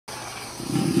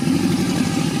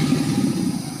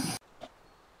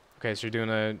Okay, so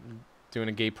you're doing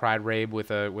a gay pride rave with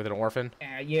an orphan?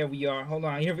 Yeah, we are. Hold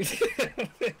on. Here we go.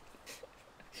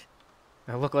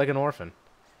 I look like an orphan.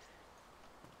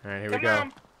 All right, here we go. Come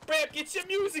on, Brad, get your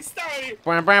music started.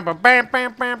 We're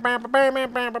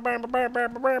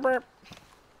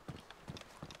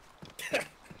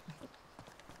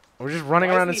just running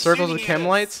around in circles with chem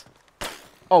lights?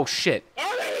 Oh, shit.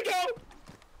 Oh, there we go.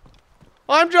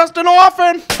 I'm just an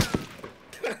orphan!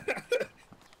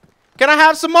 Can I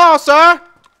have some more, sir?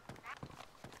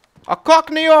 A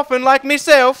cockney orphan like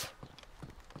myself.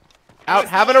 Out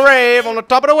having a rave on the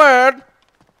top of the world.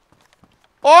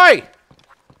 Oi!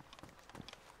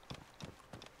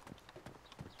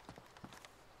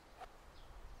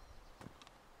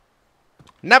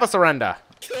 Never surrender.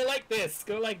 Go like this.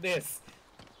 Go like this.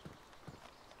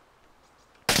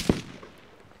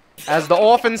 As the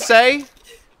orphans say,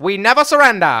 we never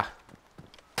surrender.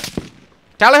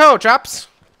 Tally-ho, chaps.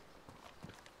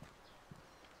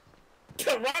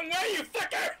 The wrong way, you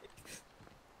fucker!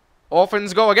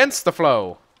 Orphans go against the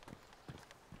flow.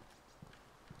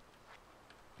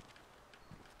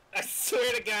 I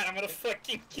swear to God, I'm gonna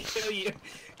fucking kill you.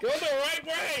 Go the right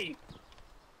way!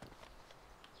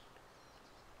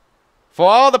 For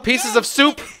all the pieces of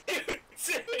soup.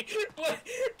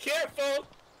 Careful!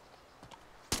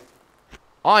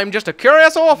 I'm just a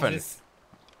curious orphan. Jesus.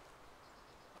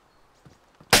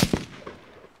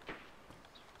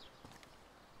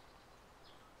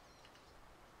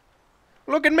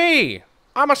 Look at me.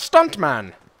 I'm a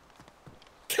stuntman.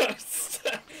 You're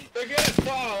gonna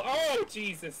fall. Oh,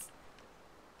 Jesus.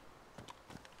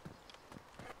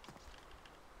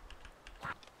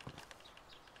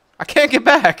 I can't get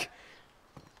back.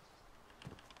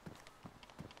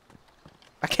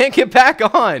 I can't get back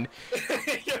on.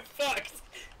 You're fucked.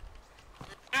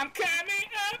 I'm coming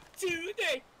up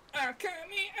today. I'm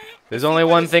coming up. There's only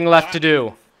one thing left to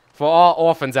do. For all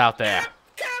orphans out there. I'm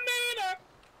coming up.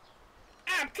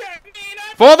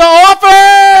 For the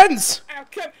orphans!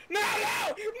 No,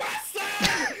 my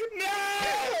son! No!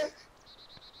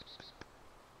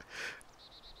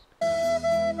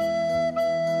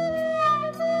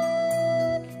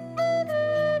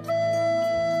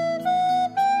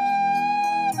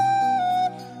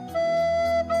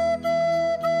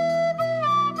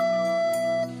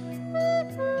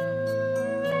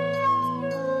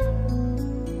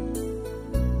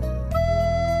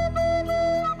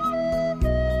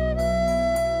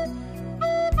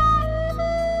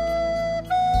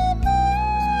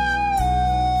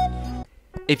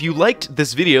 If you liked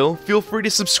this video, feel free to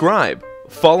subscribe.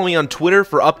 Follow me on Twitter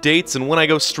for updates and when I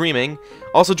go streaming.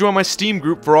 Also join my Steam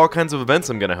group for all kinds of events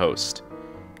I'm gonna host.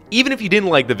 Even if you didn't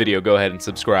like the video, go ahead and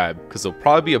subscribe, because there'll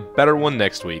probably be a better one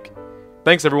next week.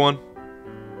 Thanks everyone.